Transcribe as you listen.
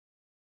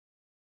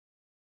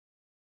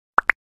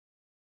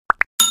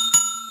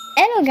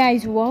Hello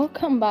guys,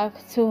 welcome back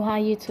to our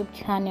YouTube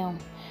channel.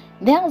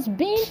 There has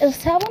been a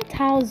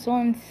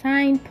 7,000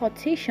 signed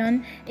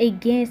petition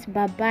against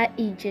Baba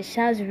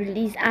Ijesha's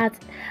release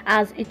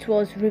as it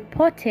was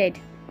reported,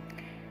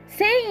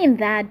 saying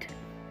that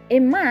a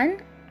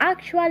man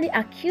actually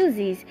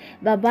accuses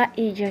Baba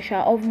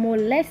Ijesha of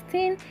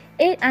molesting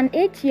an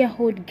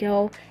 8-year-old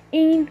girl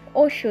in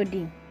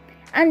Oshodi.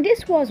 And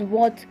this was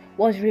what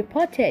was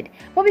reported.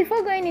 But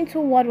before going into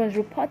what was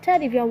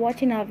reported, if you're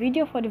watching our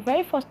video for the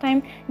very first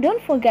time,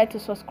 don't forget to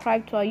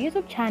subscribe to our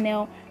YouTube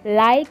channel,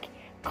 like,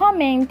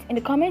 comment in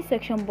the comment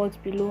section box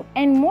below,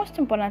 and most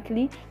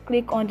importantly,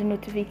 click on the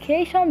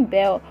notification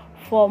bell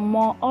for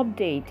more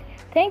updates.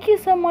 Thank you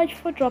so much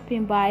for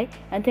dropping by,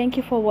 and thank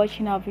you for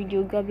watching our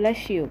video. God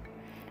bless you.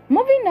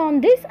 Moving on,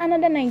 this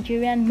another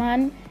Nigerian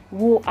man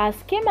who has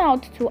came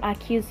out to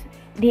accuse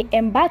the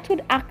embattled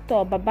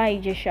actor Baba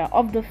Ijesha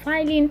of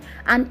defiling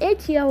an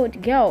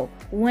 8-year-old girl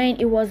when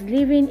he was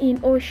living in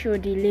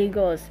Oshodi,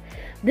 Lagos.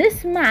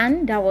 This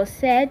man that was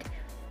said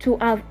to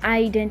have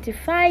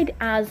identified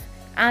as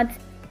at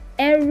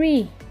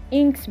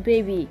M0Iestàtion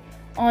baby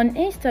on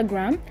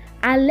Instagram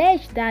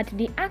alleged that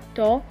the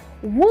actor,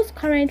 who's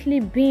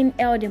currently being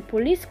held in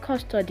police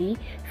custody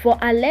for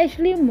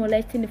allegedly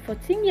molesting a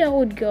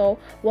 14-year-old girl,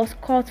 was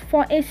caught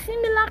for a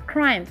similar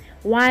crime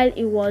while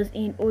he was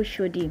in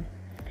Oshodi.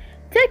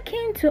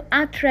 Taking to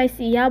actress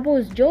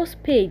Iyabo Ojo's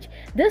page,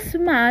 this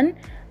man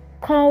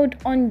called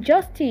on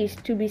justice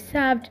to be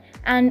served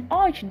and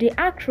urged the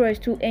actress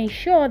to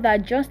ensure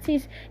that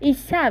justice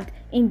is served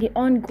in the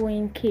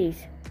ongoing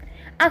case.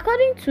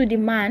 According to the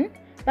man,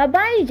 Baba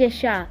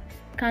Ijesha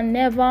can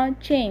never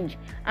change,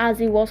 as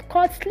he was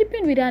caught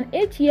sleeping with an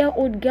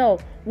 8-year-old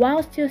girl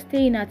while still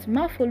staying at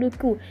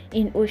Mafoluku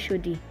in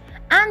Oshodi.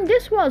 And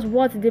this was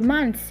what the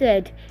man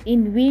said,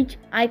 in which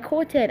I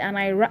quoted and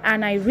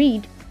I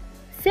read,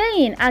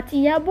 saying at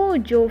Iyabo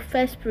Ojo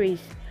first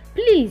praise,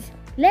 "Please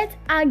let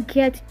her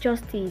get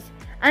justice.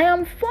 I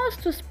am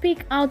forced to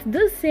speak out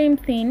the same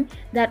thing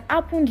that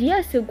happened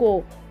years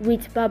ago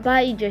with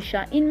Baba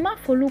Ijesha in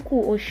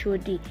Mafoluku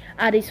Oshodi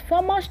at his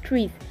former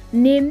street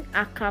named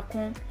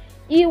Akakun.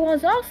 He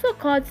was also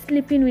caught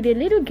sleeping with a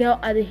little girl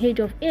at the age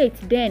of 8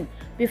 then,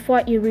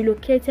 before he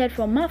relocated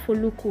from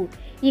Mafoluku.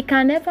 He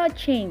can never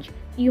change,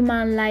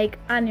 human like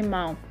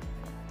animal."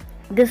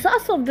 The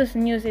source of this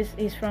news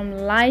is from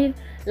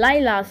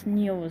Lila's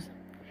News.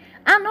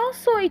 And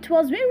also, it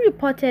was being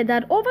reported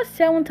that over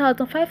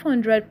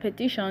 7,500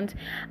 petitioners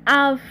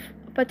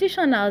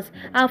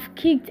have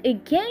kicked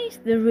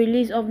against the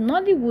release of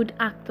Nollywood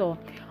actor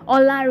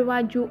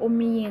Olariwaju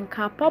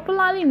Omiyinka,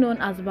 popularly known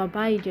as Baba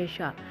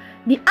Ijesha.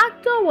 The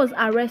actor was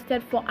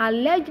arrested for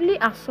allegedly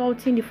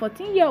assaulting the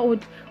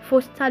 14-year-old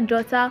foster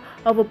daughter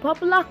of a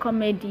popular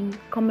comedian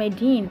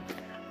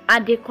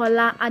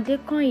Adekola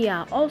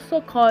Adekonya,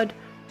 also called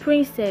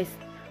Princess.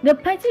 The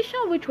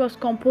petition, which was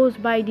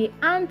composed by the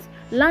Aunt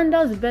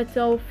Landers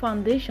Bethel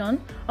Foundation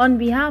on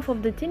behalf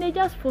of the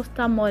teenager's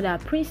foster mother,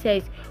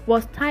 Princess,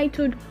 was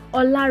titled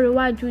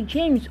 "Olariwaju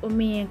James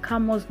Omiyinka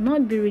must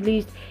not be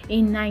released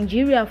in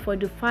Nigeria for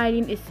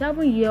defiling a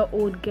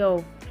 7-year-old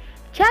girl."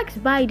 Checks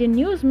by the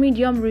news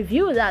medium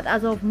revealed that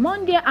as of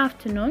Monday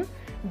afternoon,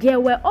 there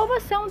were over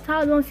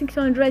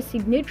 7,600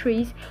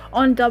 signatories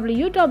on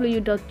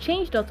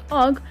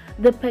www.change.org,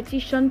 the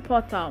petition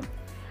portal.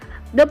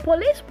 The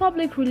police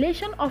public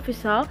relations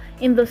officer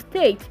in the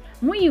state,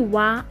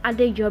 Muyiwa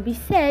Adejobi,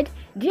 said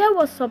there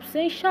was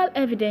substantial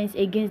evidence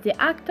against the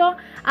actor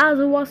as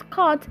he was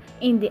caught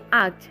in the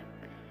act.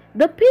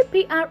 The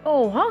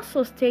PPRO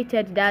also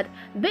stated that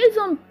based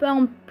on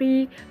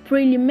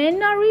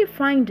preliminary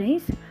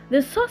findings,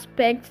 the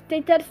suspect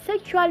stated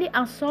sexually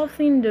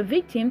assaulting the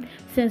victim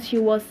since she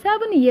was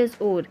 7 years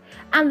old,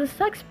 and the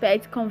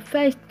suspect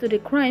confessed to the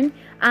crime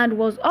and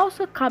was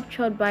also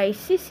captured by a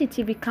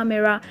CCTV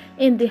camera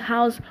in the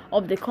house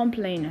of the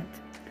complainant.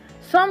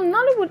 Some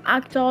Nollywood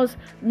actors,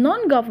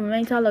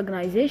 non-governmental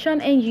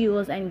organizations,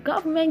 NGOs, and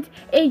government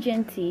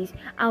agencies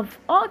have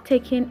all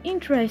taken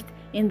interest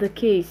in the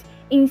case,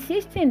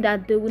 insisting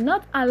that they will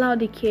not allow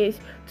the case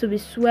to be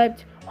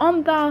swept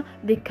under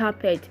the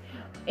carpet,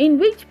 in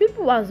which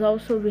people has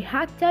also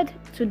reacted.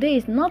 Today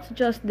is not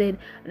just the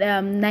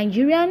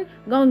Nigerian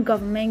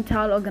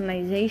non-governmental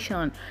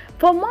organization.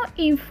 For more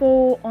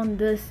info on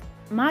this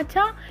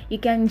matter, you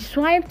can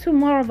swipe to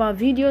more of our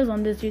videos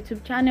on this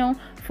YouTube channel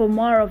for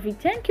more of it.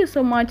 Thank you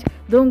so much.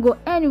 Don't go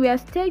anywhere.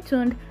 Stay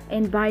tuned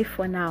and bye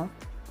for now.